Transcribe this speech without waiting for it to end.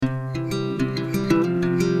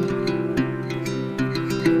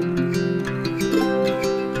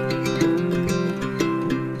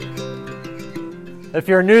If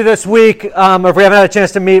you're new this week, or if we haven't had a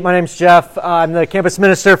chance to meet, my name's Jeff. I'm the campus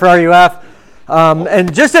minister for RUF.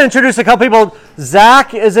 And just to introduce a couple people,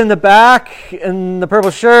 Zach is in the back in the purple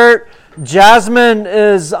shirt. Jasmine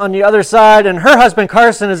is on the other side, and her husband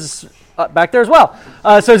Carson is back there as well.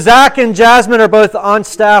 So Zach and Jasmine are both on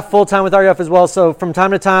staff full-time with RUF as well. So from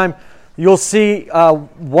time to time, you'll see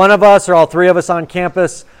one of us or all three of us on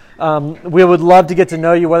campus. We would love to get to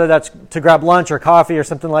know you, whether that's to grab lunch or coffee or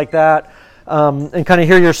something like that, and kind of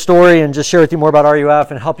hear your story and just share with you more about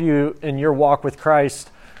RUF and help you in your walk with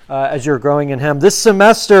Christ as you're growing in Him. This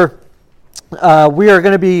semester, we are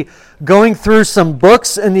going to be going through some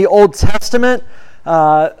books in the Old Testament.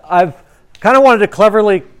 I've kind of wanted to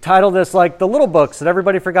cleverly title this like the little books that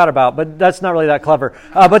everybody forgot about, but that's not really that clever.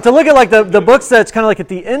 But to look at like the books that's kind of like at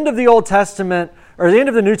the end of the Old Testament, or the end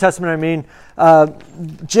of the New Testament, I mean,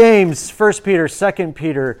 James, 1 Peter, 2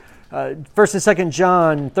 Peter, 1st and 2nd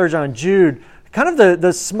John, 3rd John, Jude, kind of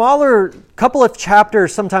the smaller couple of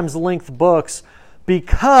chapters, sometimes length books,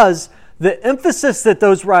 because the emphasis that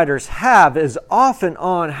those writers have is often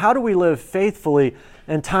on how do we live faithfully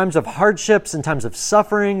in times of hardships, in times of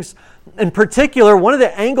sufferings. In particular, one of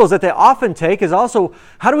the angles that they often take is also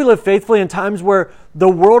how do we live faithfully in times where the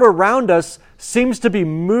world around us seems to be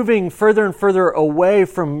moving further and further away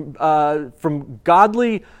from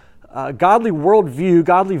godly worldview,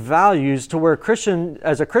 godly values, to where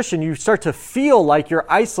as a Christian, you start to feel like you're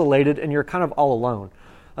isolated and you're kind of all alone.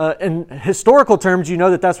 In historical terms, you know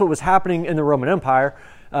that that's what was happening in the Roman Empire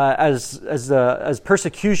as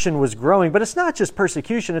persecution was growing. But it's not just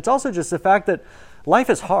persecution; it's also just the fact that life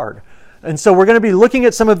is hard. And so we're going to be looking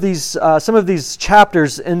at some of these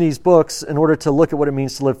chapters in these books in order to look at what it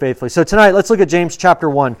means to live faithfully. So tonight, let's look at James chapter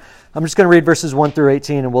 1. I'm just going to read verses 1 through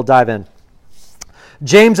 18, and we'll dive in.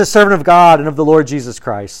 James, a servant of God and of the Lord Jesus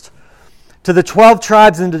Christ, to the 12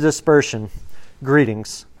 tribes in the dispersion,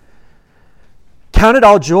 greetings. Count it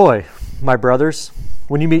all joy, my brothers,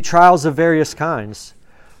 when you meet trials of various kinds,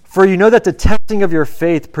 for you know that the testing of your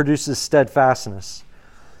faith produces steadfastness.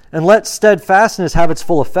 And let steadfastness have its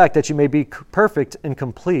full effect, that you may be perfect and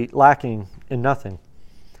complete, lacking in nothing.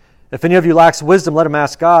 If any of you lacks wisdom, let him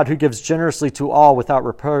ask God, who gives generously to all without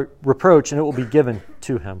reproach, and it will be given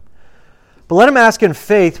to him. But let him ask in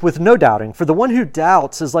faith with no doubting, for the one who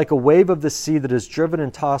doubts is like a wave of the sea that is driven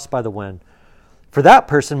and tossed by the wind. For that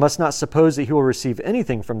person must not suppose that he will receive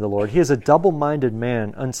anything from the Lord. He is a double-minded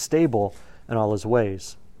man, unstable in all his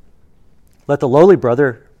ways. Let the lowly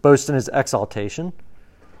brother boast in his exaltation,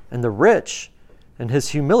 and the rich in his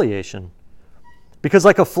humiliation. Because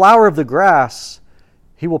like a flower of the grass,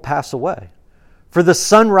 he will pass away. For the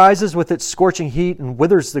sun rises with its scorching heat and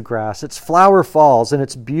withers the grass. Its flower falls, and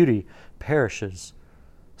its beauty perishes.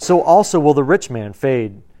 So also will the rich man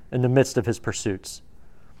fade in the midst of his pursuits.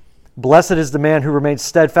 Blessed is the man who remains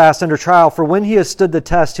steadfast under trial, for when he has stood the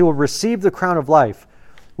test, he will receive the crown of life,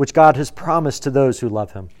 which God has promised to those who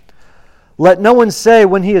love him. Let no one say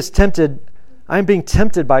when he is tempted, I am being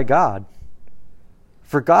tempted by God.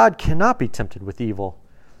 For God cannot be tempted with evil,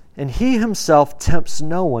 and he himself tempts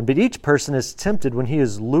no one, but each person is tempted when he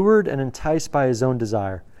is lured and enticed by his own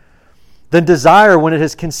desire. Then desire, when it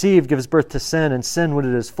has conceived, gives birth to sin, and sin, when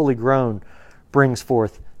it is fully grown, brings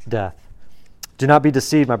forth death. Do not be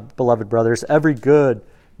deceived, my beloved brothers. Every good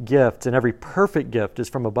gift and every perfect gift is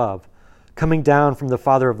from above, coming down from the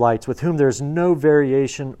Father of lights, with whom there is no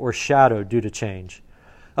variation or shadow due to change.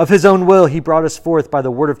 Of his own will he brought us forth by the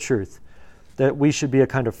word of truth, that we should be a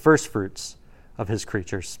kind of first fruits of his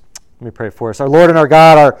creatures. Let me pray for us. Our Lord and our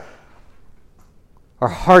God, our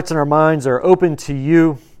hearts and our minds are open to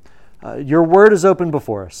you. Your word is open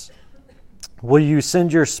before us. Will you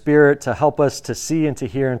send your Spirit to help us to see and to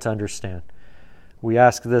hear and to understand? We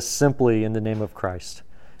ask this simply in the name of Christ.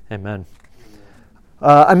 Amen.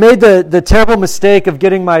 I made the terrible mistake of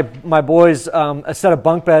getting my boys a set of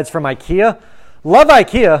bunk beds from IKEA. Love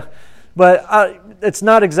IKEA, but it's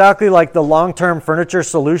not exactly like the long-term furniture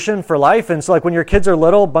solution for life. And so like when your kids are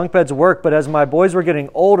little, bunk beds work. But as my boys were getting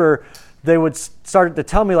older, they would start to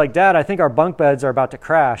tell me like, Dad, I think our bunk beds are about to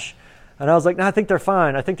crash. And I was like, no, I think they're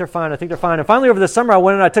fine. I think they're fine. I think they're fine. And finally over the summer, I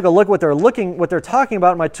went and I took a look at what they're talking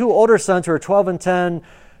about. My two older sons who are 12 and 10,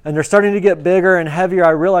 and they're starting to get bigger and heavier.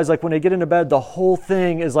 I realized like when they get into bed, the whole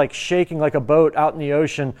thing is like shaking like a boat out in the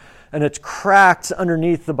ocean. And it's cracked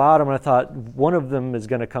underneath the bottom. And I thought one of them is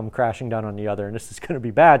going to come crashing down on the other, and this is going to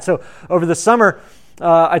be bad. So over the summer,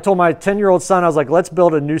 I told my 10-year-old son, I was like, let's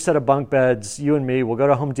build a new set of bunk beds, you and me. We'll go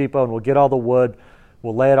to Home Depot and we'll get all the wood.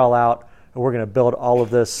 We'll lay it all out, and we're going to build all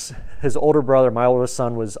of this. His older brother, my oldest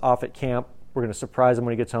son, was off at camp. We're going to surprise him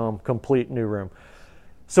when he gets home. Complete new room.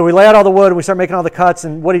 So we lay out all the wood and we start making all the cuts.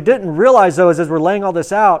 And what he didn't realize, though, is as we're laying all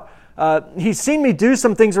this out, he's seen me do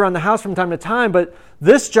some things around the house from time to time, but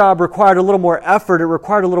this job required a little more effort. It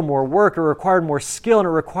required a little more work. It required more skill, and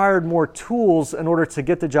it required more tools in order to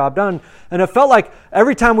get the job done. And it felt like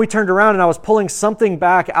every time we turned around and I was pulling something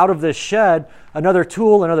back out of this shed, another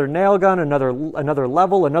tool, another nail gun, another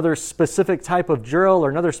level, another specific type of drill, or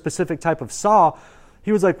another specific type of saw,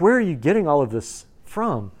 he was like, where are you getting all of this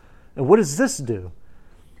from? And what does this do?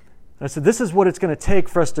 And I said, this is what it's going to take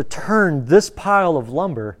for us to turn this pile of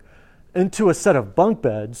lumber into a set of bunk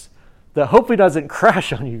beds that hopefully doesn't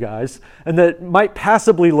crash on you guys and that might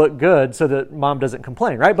passably look good so that mom doesn't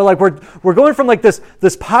complain, right? But like we're going from like this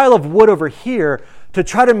pile of wood over here to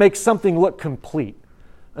try to make something look complete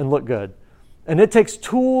and look good. And it takes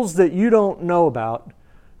tools that you don't know about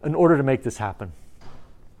in order to make this happen.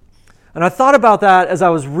 And I thought about that as I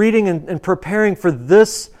was reading and preparing for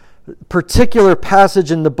this particular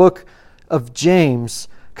passage in the book of James,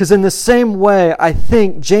 because in the same way, I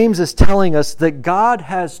think James is telling us that God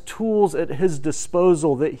has tools at his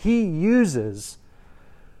disposal that he uses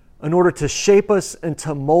in order to shape us and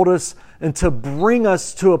to mold us and to bring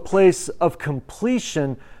us to a place of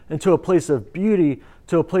completion and to a place of beauty,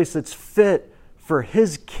 to a place that's fit for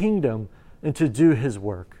his kingdom and to do his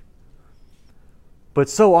work. But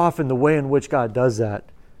so often the way in which God does that,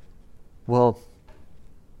 well,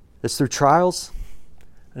 it's through trials,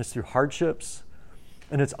 and it's through hardships,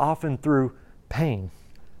 and it's often through pain.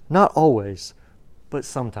 Not always, but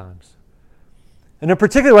sometimes. And in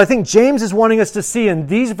particular, what I think James is wanting us to see in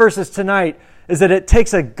these verses tonight is that it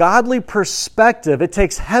takes a godly perspective, it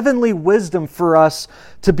takes heavenly wisdom for us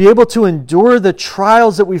to be able to endure the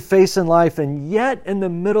trials that we face in life, and yet in the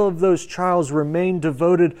middle of those trials remain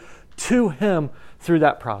devoted to him through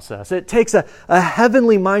that process. It takes a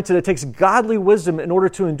heavenly mindset. It takes godly wisdom in order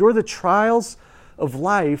to endure the trials of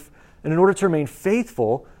life and in order to remain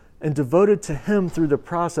faithful and devoted to him through the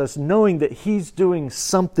process, knowing that he's doing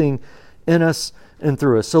something in us and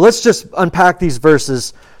through us. So let's just unpack these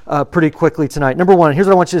verses pretty quickly tonight. Number one, here's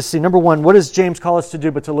what I want you to see. Number one, what does James call us to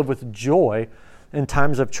do but to live with joy in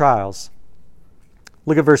times of trials?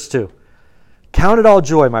 Look at verse 2. Count it all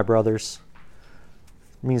joy, my brothers.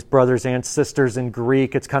 It means brothers and sisters in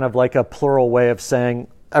Greek. It's kind of like a plural way of saying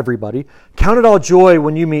everybody. Count it all joy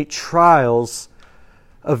when you meet trials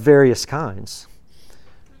of various kinds.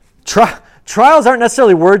 Trials aren't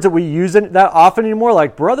necessarily words that we use that often anymore,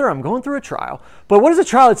 like, brother, I'm going through a trial. But what is a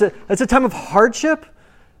trial? It's a time of hardship.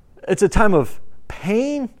 It's a time of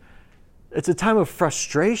pain. It's a time of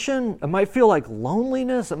frustration. It might feel like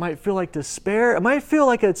loneliness. It might feel like despair. It might feel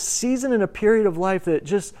like a season and a period of life that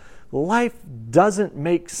just life doesn't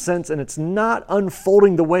make sense and it's not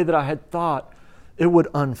unfolding the way that I had thought it would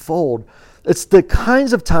unfold. It's the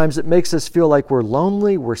kinds of times that makes us feel like we're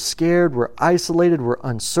lonely, we're scared, we're isolated, we're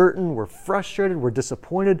uncertain, we're frustrated, we're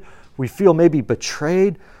disappointed, we feel maybe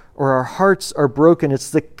betrayed, or our hearts are broken. It's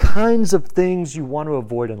the kinds of things you want to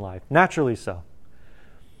avoid in life, naturally so.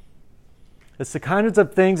 It's the kinds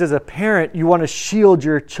of things as a parent you want to shield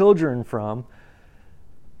your children from.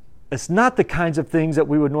 It's not the kinds of things that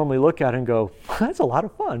we would normally look at and go, that's a lot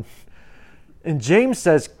of fun. And James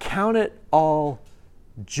says, count it all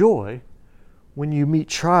joy when you meet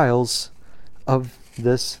trials of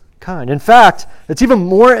this kind. In fact, it's even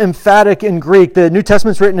more emphatic in Greek. The New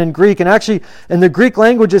Testament's written in Greek, and actually in the Greek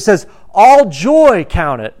language it says, all joy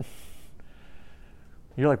count it.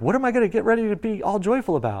 You're like, what am I going to get ready to be all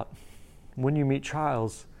joyful about when you meet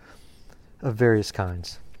trials of various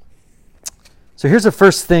kinds? So here's the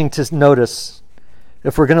first thing to notice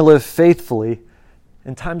if we're going to live faithfully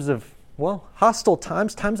in times of, hostile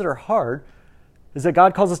times, times that are hard, is that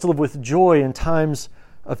God calls us to live with joy in times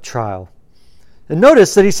of trial. And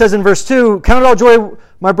notice that he says in verse 2, count it all joy,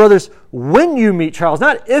 my brothers, when you meet trials.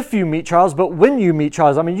 Not if you meet trials, but when you meet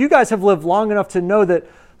trials. I mean, you guys have lived long enough to know that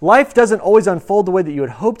life doesn't always unfold the way that you had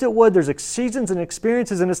hoped it would. There's seasons and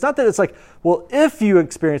experiences, and it's not that it's like, if you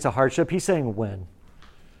experience a hardship, he's saying when.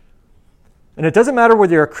 And it doesn't matter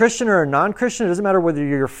whether you're a Christian or a non-Christian. It doesn't matter whether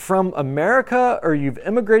you're from America or you've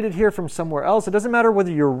immigrated here from somewhere else. It doesn't matter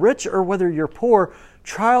whether you're rich or whether you're poor.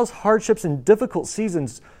 Trials, hardships, and difficult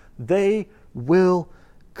seasons, they will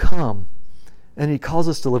come. And he calls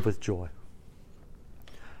us to live with joy.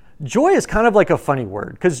 Joy is kind of like a funny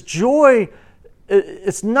word because joy,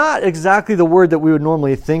 it's not exactly the word that we would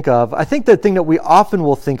normally think of. I think the thing that we often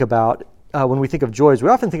will think about when we think of joy is we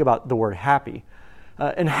often think about the word happy.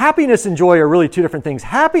 And happiness and joy are really two different things.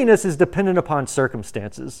 Happiness is dependent upon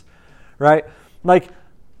circumstances, right? Like,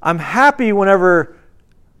 I'm happy whenever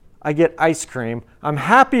I get ice cream. I'm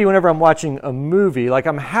happy whenever I'm watching a movie. Like,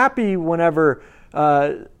 I'm happy whenever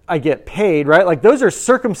I get paid, right? Like those are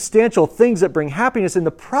circumstantial things that bring happiness. And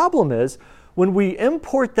the problem is when we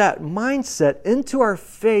import that mindset into our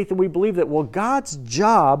faith and we believe that, well, God's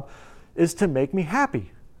job is to make me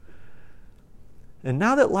happy. And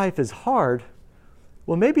now that life is hard,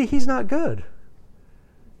 well, maybe he's not good.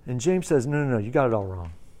 And James says, no, you got it all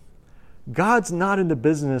wrong. God's not in the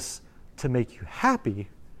business to make you happy.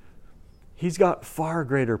 He's got far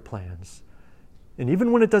greater plans. And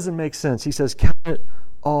even when it doesn't make sense, he says, count it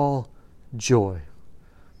all joy.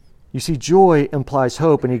 You see, joy implies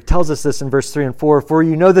hope, and he tells us this in verse 3 and 4. For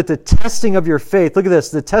you know that the testing of your faith, look at this,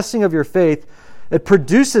 the testing of your faith, it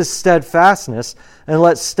produces steadfastness, and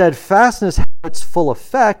let steadfastness have its full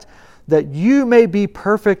effect, that you may be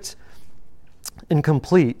perfect and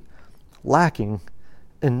complete, lacking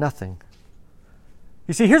in nothing.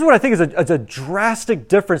 You see, here's what I think is a drastic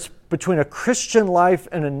difference between a Christian life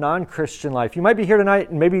and a non-Christian life. You might be here tonight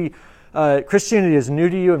and maybe Christianity is new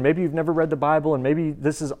to you and maybe you've never read the Bible and maybe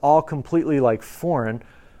this is all completely like foreign.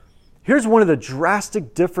 Here's one of the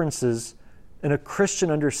drastic differences in a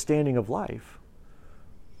Christian understanding of life.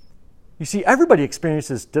 You see, everybody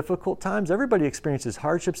experiences difficult times. Everybody experiences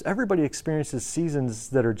hardships. Everybody experiences seasons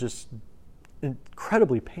that are just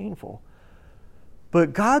incredibly painful.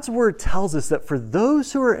 But God's word tells us that for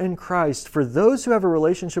those who are in Christ, for those who have a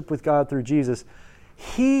relationship with God through Jesus,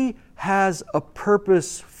 he has a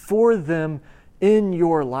purpose for them in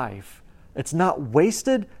your life. It's not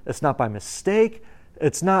wasted. It's not by mistake.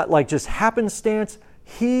 It's not like just happenstance.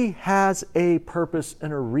 He has a purpose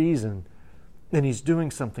and a reason, and he's doing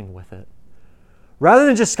something with it. Rather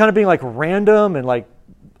than just kind of being like random and like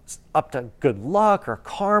up to good luck or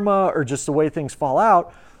karma or just the way things fall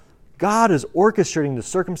out, God is orchestrating the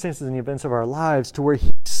circumstances and the events of our lives to where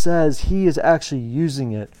he says he is actually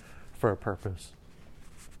using it for a purpose.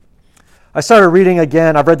 I started reading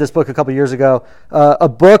again, I've read this book a couple years ago, a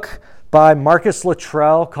book by Marcus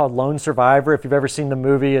Luttrell called Lone Survivor. If you've ever seen the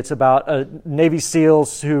movie, it's about Navy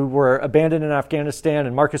SEALs who were abandoned in Afghanistan,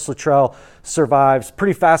 and Marcus Luttrell survives.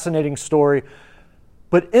 Pretty fascinating story.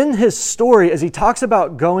 But in his story, as he talks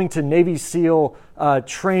about going to Navy SEAL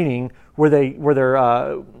training, where they're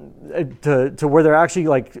actually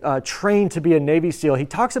like trained to be a Navy SEAL, he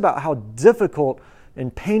talks about how difficult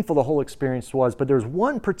and painful the whole experience was. But there's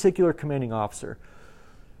one particular commanding officer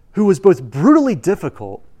who was both brutally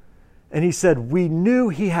difficult, and he said, we knew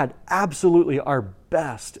he had absolutely our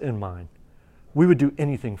best in mind. We would do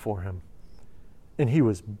anything for him. And he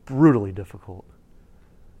was brutally difficult.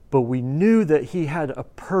 But we knew that he had a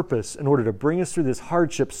purpose in order to bring us through this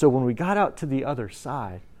hardship, so when we got out to the other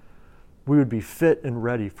side, we would be fit and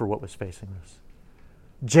ready for what was facing us.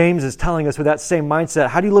 James is telling us with that same mindset,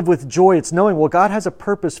 how do you live with joy? It's knowing, well, God has a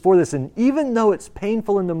purpose for this, and even though it's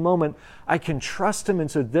painful in the moment, I can trust him,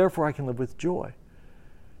 and so therefore I can live with joy.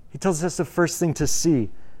 He tells us that's the first thing to see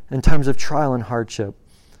in times of trial and hardship.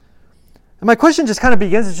 And my question just kind of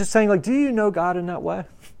begins as just saying, like, do you know God in that way?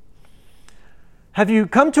 Have you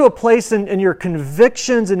come to a place in your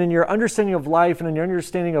convictions and in your understanding of life and in your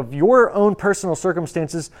understanding of your own personal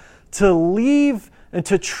circumstances to leave and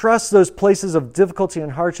to trust those places of difficulty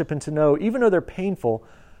and hardship and to know, even though they're painful,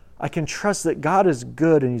 I can trust that God is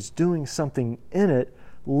good and he's doing something in it,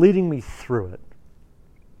 leading me through it?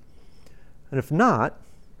 And if not,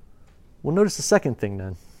 well, notice the second thing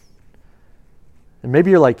then. And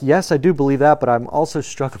maybe you're like, yes, I do believe that, but I'm also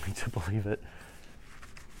struggling to believe it.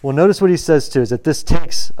 Well, notice what he says too, is that this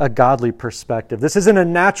takes a godly perspective. This isn't a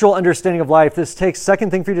natural understanding of life. This takes, second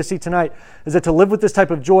thing for you to see tonight, is that to live with this type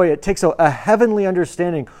of joy, it takes a heavenly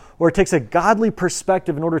understanding, or it takes a godly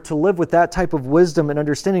perspective in order to live with that type of wisdom and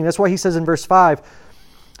understanding. That's why he says in verse 5,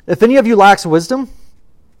 if any of you lacks wisdom,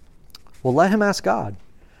 well, let him ask God,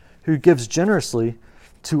 who gives generously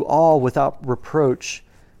to all without reproach,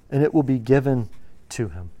 and it will be given to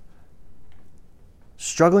him.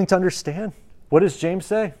 Struggling to understand? What does James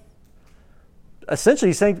say? Essentially,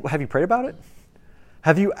 he's saying, have you prayed about it?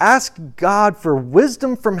 Have you asked God for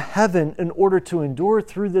wisdom from heaven in order to endure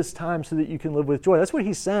through this time so that you can live with joy? That's what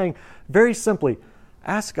he's saying. Very simply,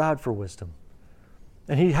 ask God for wisdom.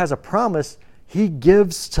 And he has a promise. He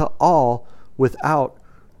gives to all without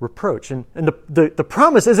reproach. And the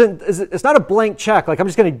promise it's not a blank check, like I'm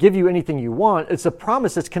just going to give you anything you want. It's a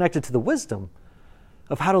promise that's connected to the wisdom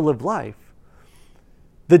of how to live life.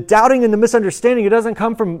 The doubting and the misunderstanding, it doesn't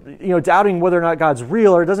come from doubting whether or not God's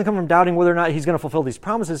real, or it doesn't come from doubting whether or not he's going to fulfill these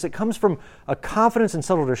promises. It comes from a confidence and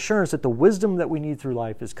settled assurance that the wisdom that we need through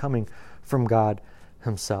life is coming from God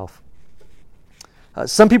himself.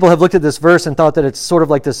 Some people have looked at this verse and thought that it's sort of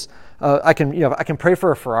like this, I can pray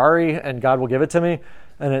for a Ferrari and God will give it to me.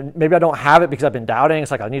 and maybe I don't have it because I've been doubting.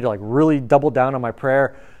 It's like I need to like really double down on my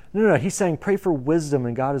prayer. No. He's saying pray for wisdom,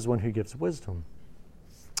 and God is one who gives wisdom.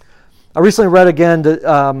 I recently read again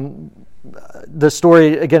the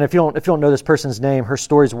story again. If you don't know this person's name, her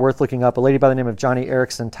story is worth looking up. A lady by the name of Johnny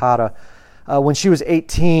Erickson Tata. When she was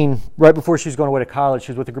 18, right before she was going away to college,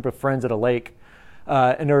 she was with a group of friends at a lake,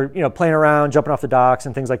 and they were playing around, jumping off the docks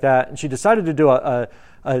and things like that. And she decided to do a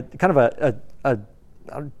kind of a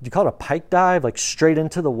do you call it a pike dive, like straight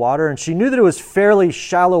into the water. And she knew that it was fairly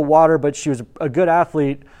shallow water, but she was a good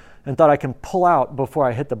athlete and thought I can pull out before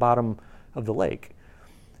I hit the bottom of the lake.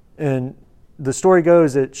 And the story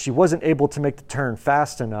goes that she wasn't able to make the turn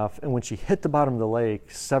fast enough, and when she hit the bottom of the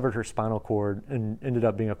lake, severed her spinal cord and ended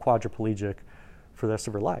up being a quadriplegic for the rest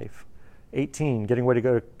of her life. 18, getting ready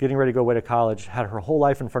to go away to college, had her whole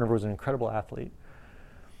life in front of her, was an incredible athlete.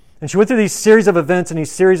 And she went through these series of events and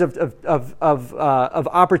these series of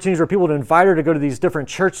opportunities where people would invite her to go to these different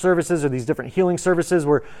church services or these different healing services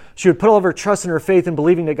where she would put all of her trust in her faith and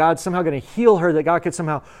believing that God's somehow going to heal her, that God could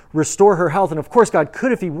somehow restore her health. And of course, God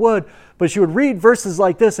could if he would, but she would read verses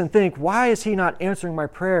like this and think, why is he not answering my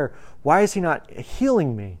prayer? Why is he not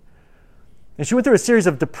healing me? And she went through a series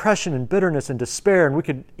of depression and bitterness and despair, and we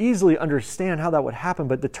could easily understand how that would happen.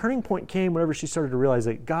 But the turning point came whenever she started to realize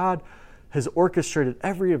that God has orchestrated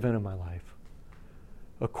every event in my life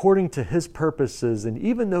according to his purposes. And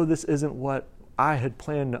even though this isn't what I had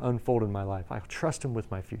planned to unfold in my life, I trust him with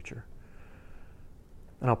my future.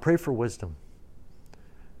 And I'll pray for wisdom.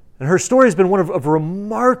 And her story has been one of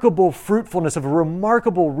remarkable fruitfulness, of a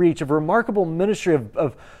remarkable reach, of a remarkable ministry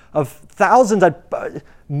of thousands,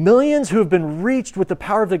 millions who have been reached with the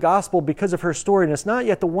power of the gospel because of her story. And it's not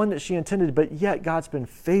yet the one that she intended, but yet God's been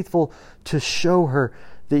faithful to show her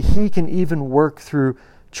that he can even work through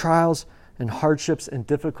trials and hardships and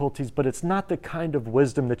difficulties, but it's not the kind of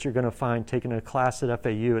wisdom that you're going to find taking a class at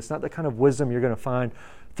FAU. It's not the kind of wisdom you're going to find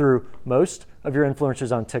through most of your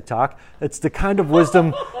influencers on TikTok. It's the kind of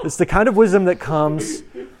wisdom that comes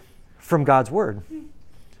from God's word.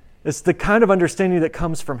 It's the kind of understanding that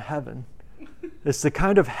comes from heaven. It's the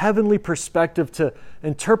kind of heavenly perspective to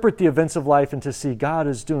interpret the events of life and to see God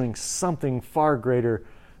is doing something far greater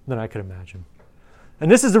than I could imagine. And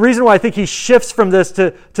this is the reason why I think he shifts from this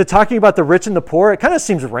to talking about the rich and the poor. It kind of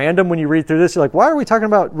seems random when you read through this. You're like, why are we talking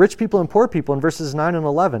about rich people and poor people in verses 9 and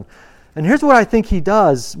 11? And here's what I think he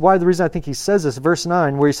does. The reason I think he says this, verse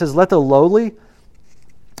 9, where he says, let the lowly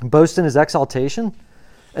boast in his exaltation,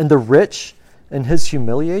 and the rich in his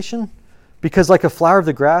humiliation, because like a flower of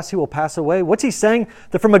the grass, he will pass away. What's he saying?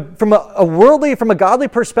 That from a godly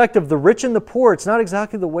perspective, the rich and the poor, it's not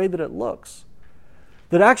exactly the way that it looks.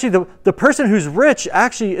 That actually the person who's rich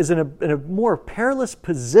actually is in a more perilous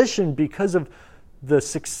position because of the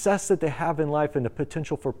success that they have in life and the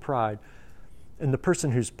potential for pride. And the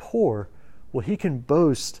person who's poor, well, he can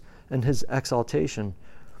boast in his exaltation.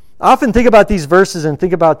 I often think about these verses and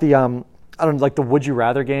think about the like the would you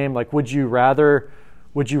rather game. Like would you rather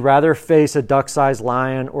face a duck-sized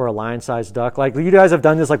lion or a lion-sized duck? Like you guys have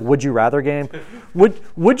done this like would you rather game.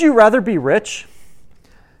 Would you rather be rich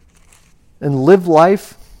and live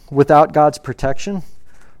life without God's protection?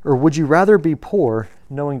 Or would you rather be poor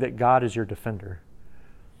knowing that God is your defender?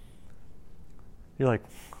 You're like,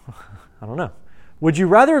 I don't know. Would you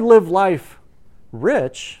rather live life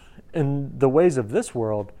rich in the ways of this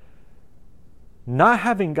world, not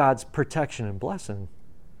having God's protection and blessing?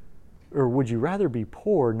 Or would you rather be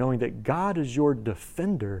poor knowing that God is your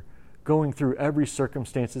defender going through every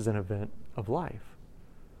circumstances and event of life?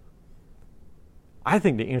 I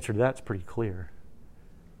think the answer to that's pretty clear.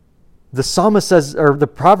 The psalmist says, or the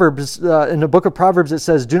Proverbs, in the book of Proverbs, it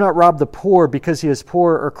says, do not rob the poor because he is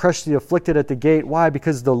poor, or crush the afflicted at the gate. Why?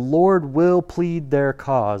 Because the Lord will plead their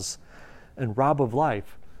cause and rob of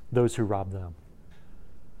life those who rob them.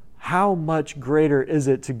 How much greater is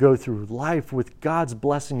it to go through life with God's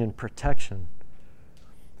blessing and protection?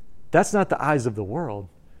 That's not the eyes of the world.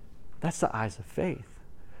 That's the eyes of faith.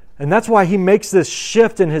 And that's why he makes this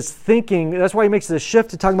shift in his thinking. That's why he makes this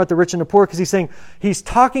shift to talking about the rich and the poor, because he's saying he's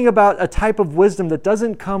talking about a type of wisdom that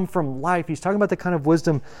doesn't come from life. He's talking about the kind of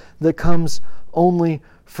wisdom that comes only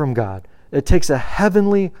from God. It takes a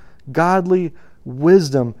heavenly, godly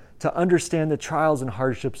wisdom to understand the trials and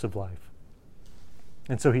hardships of life.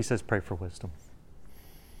 And so he says, pray for wisdom.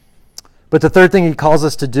 But the third thing he calls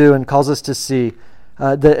us to do and calls us to see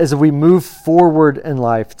that as we move forward in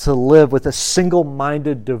life, to live with a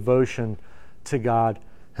single-minded devotion to God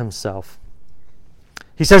himself.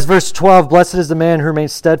 He says, verse 12, blessed is the man who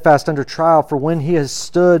remains steadfast under trial, for when he has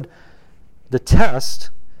stood the test,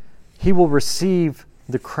 he will receive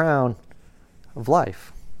the crown of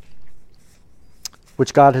life.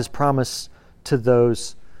 which God has promised to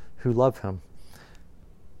those who love him.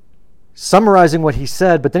 Summarizing what he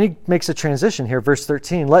said, but then he makes a transition here, verse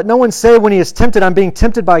 13. Let no one say when he is tempted, I'm being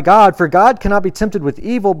tempted by God, for God cannot be tempted with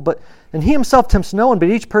evil, and he himself tempts no one, but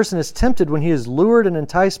each person is tempted when he is lured and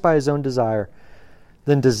enticed by his own desire.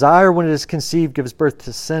 Then desire, when it is conceived, gives birth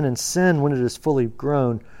to sin, and sin, when it is fully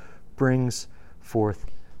grown, brings forth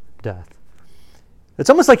death. It's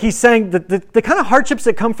almost like he's saying that the kind of hardships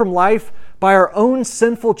that come from life by our own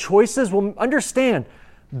sinful choices, well, understand,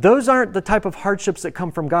 those aren't the type of hardships that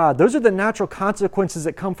come from God. Those are the natural consequences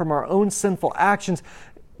that come from our own sinful actions.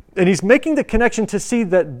 And he's making the connection to see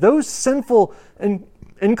that those sinful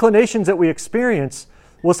inclinations that we experience,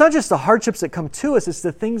 well, it's not just the hardships that come to us, it's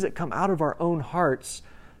the things that come out of our own hearts,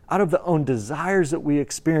 out of the own desires that we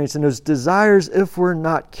experience. And those desires, if we're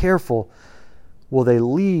not careful, will they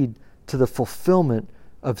lead to the fulfillment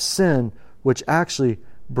of sin, which actually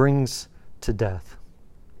brings to death.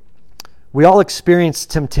 We all experience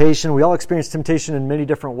temptation. We all experience temptation in many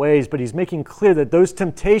different ways, but he's making clear that those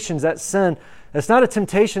temptations, that sin, it's not a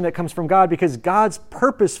temptation that comes from God, because God's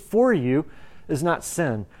purpose for you is not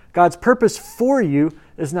sin. God's purpose for you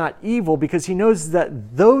is not evil, because he knows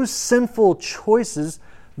that those sinful choices,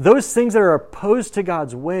 those things that are opposed to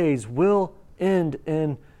God's ways, will end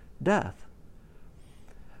in death.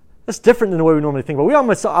 That's different than the way we normally think. But we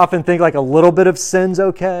almost often think like a little bit of sin's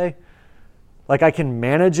okay. Like I can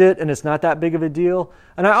manage it and it's not that big of a deal.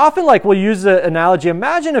 And I often will use the analogy,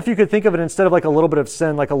 imagine if you could think of it instead of like a little bit of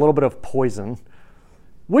sin, like a little bit of poison.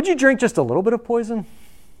 Would you drink just a little bit of poison?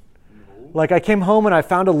 Like I came home and I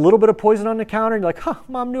found a little bit of poison on the counter and you're like,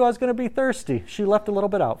 Mom knew I was going to be thirsty. She left a little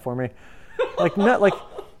bit out for me.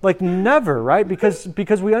 Never, right?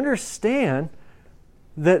 Because we understand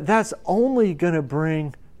that that's only going to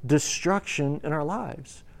bring destruction in our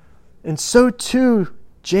lives. And so too,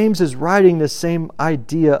 James is writing the same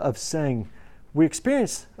idea of saying we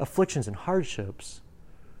experience afflictions and hardships,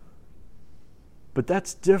 but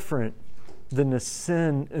that's different than the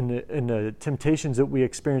sin and the temptations that we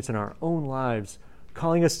experience in our own lives,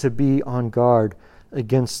 calling us to be on guard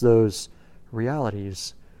against those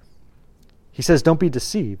realities. He says, don't be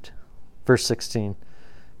deceived. Verse 16.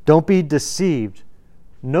 Don't be deceived.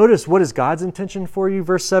 Notice, what is God's intention for you?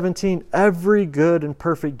 Verse 17. Every good and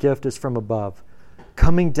perfect gift is from above,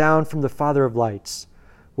 coming down from the Father of lights,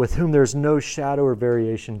 with whom there is no shadow or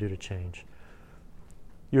variation due to change.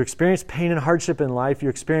 You experience pain and hardship in life. You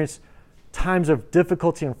experience times of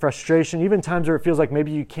difficulty and frustration, even times where it feels like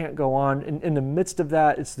maybe you can't go on. In the midst of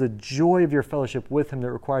that, it's the joy of your fellowship with him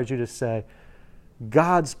that requires you to say,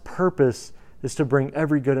 God's purpose is to bring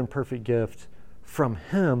every good and perfect gift from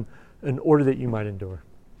him in order that you might endure.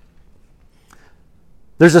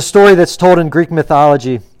 There's a story that's told in Greek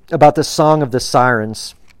mythology about the Song of the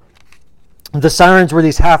Sirens. The sirens were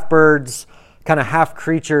these half birds, kind of half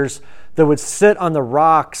creatures that would sit on the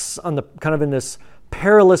rocks, on the kind of in this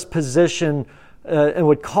perilous position, and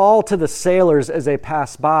would call to the sailors as they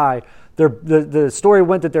passed by. The story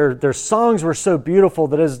went that their songs were so beautiful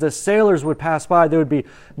that as the sailors would pass by, they would be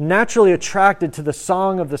naturally attracted to the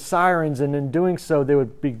song of the sirens, and in doing so, they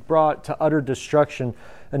would be brought to utter destruction,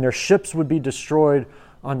 and their ships would be destroyed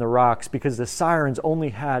on the rocks because the sirens only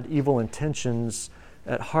had evil intentions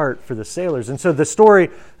at heart for the sailors. And so the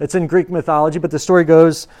story, it's in Greek mythology, but the story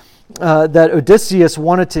goes that Odysseus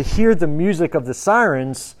wanted to hear the music of the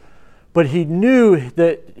sirens, but he knew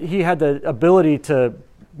that he had the ability to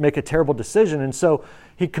make a terrible decision. And so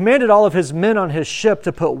he commanded all of his men on his ship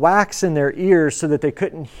to put wax in their ears so that they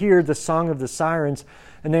couldn't hear the song of the sirens.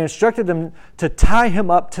 And they instructed them to tie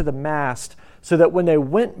him up to the mast so that when they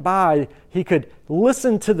went by, he could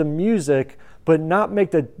listen to the music, but not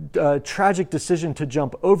make the tragic decision to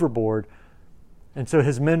jump overboard. And so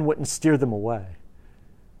his men wouldn't steer them away.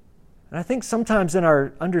 And I think sometimes in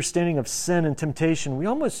our understanding of sin and temptation, we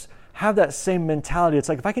almost have that same mentality. It's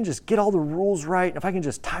like, if I can just get all the rules right, if I can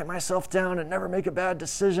just tie myself down and never make a bad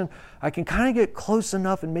decision, I can kind of get close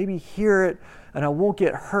enough and maybe hear it, and I won't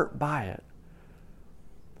get hurt by it.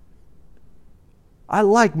 I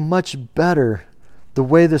like much better the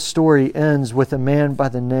way the story ends with a man by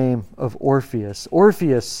the name of Orpheus.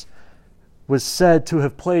 Orpheus was said to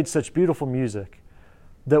have played such beautiful music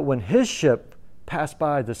that when his ship passed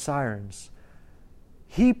by the sirens,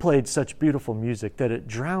 he played such beautiful music that it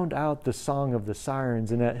drowned out the song of the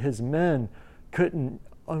sirens, and that his men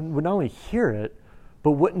would not only hear it,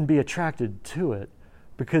 but wouldn't be attracted to it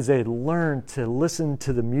because they had learned to listen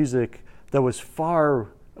to the music that was far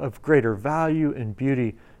of greater value and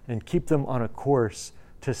beauty and keep them on a course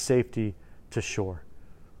to safety, to shore.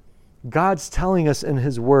 God's telling us in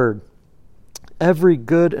his word, every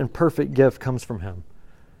good and perfect gift comes from him.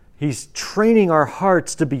 He's training our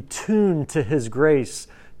hearts to be tuned to His grace,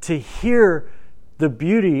 to hear the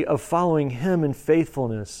beauty of following Him in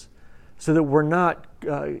faithfulness, so that we're not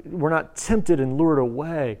tempted and lured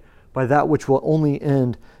away by that which will only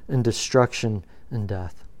end in destruction and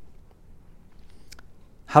death.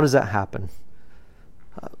 How does that happen?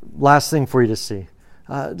 Last thing for you to see,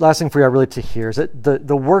 last thing for you really to hear is that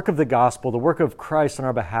the work of the gospel, the work of Christ on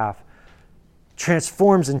our behalf,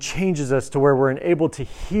 transforms and changes us to where we're able to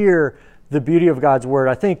hear the beauty of God's word.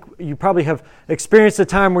 I think you probably have experienced a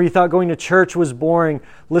time where you thought going to church was boring,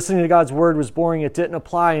 listening to God's word was boring, it didn't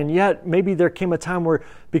apply, and yet maybe there came a time where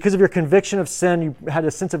because of your conviction of sin, you had a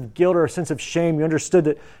sense of guilt or a sense of shame. You understood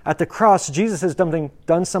that at the cross, Jesus has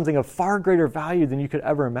done something of far greater value than you could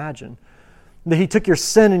ever imagine. That He took your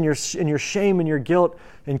sin and your shame and your guilt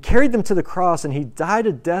and carried them to the cross, and He died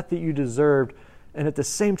a death that you deserved, and at the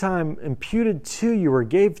same time imputed to you or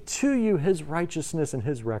gave to you His righteousness and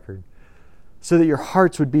His record, so that your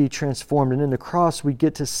hearts would be transformed. And in the cross, we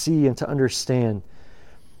get to see and to understand,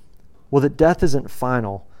 well, that death isn't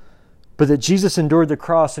final, but that Jesus endured the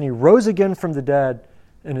cross and He rose again from the dead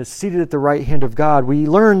and is seated at the right hand of God. We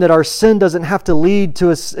learn that our sin doesn't have to lead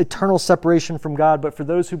to an eternal separation from God, but for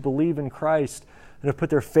those who believe in Christ and have put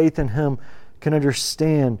their faith in Him can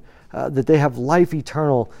understand that they have life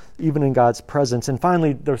eternal even in God's presence. And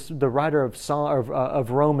finally, the writer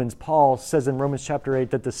of Romans, Paul, says in Romans chapter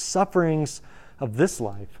 8 that the sufferings of this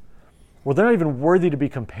life, well, they're not even worthy to be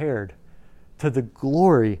compared to the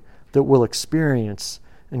glory that we'll experience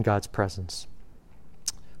in God's presence.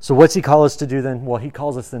 So what's He call us to do then? Well, He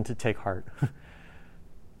calls us then to take heart.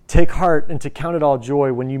 Take heart and to count it all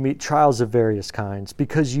joy when you meet trials of various kinds,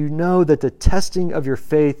 because you know that the testing of your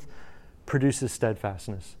faith produces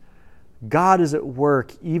steadfastness. God is at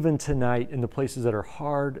work even tonight in the places that are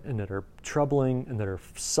hard and that are troubling and that are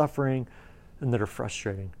suffering and that are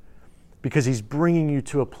frustrating, because He's bringing you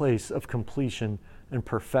to a place of completion and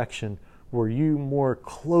perfection where you more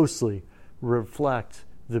closely reflect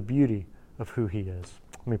the beauty of who He is.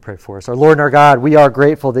 Let me pray for us. Our Lord and our God, we are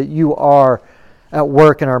grateful that You are at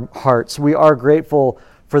work in our hearts. We are grateful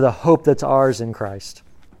for the hope that's ours in Christ.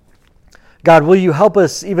 God, will You help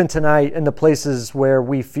us even tonight in the places where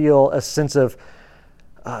we feel a sense of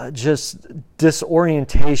just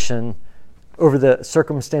disorientation over the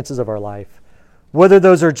circumstances of our life. Whether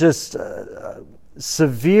those are just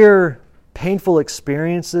severe, painful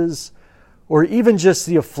experiences, or even just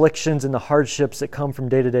the afflictions and the hardships that come from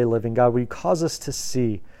day-to-day living. God, will You cause us to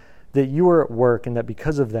see that You are at work, and that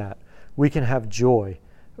because of that, we can have joy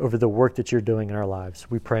over the work that You're doing in our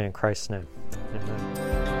lives. We pray in Christ's name. Amen.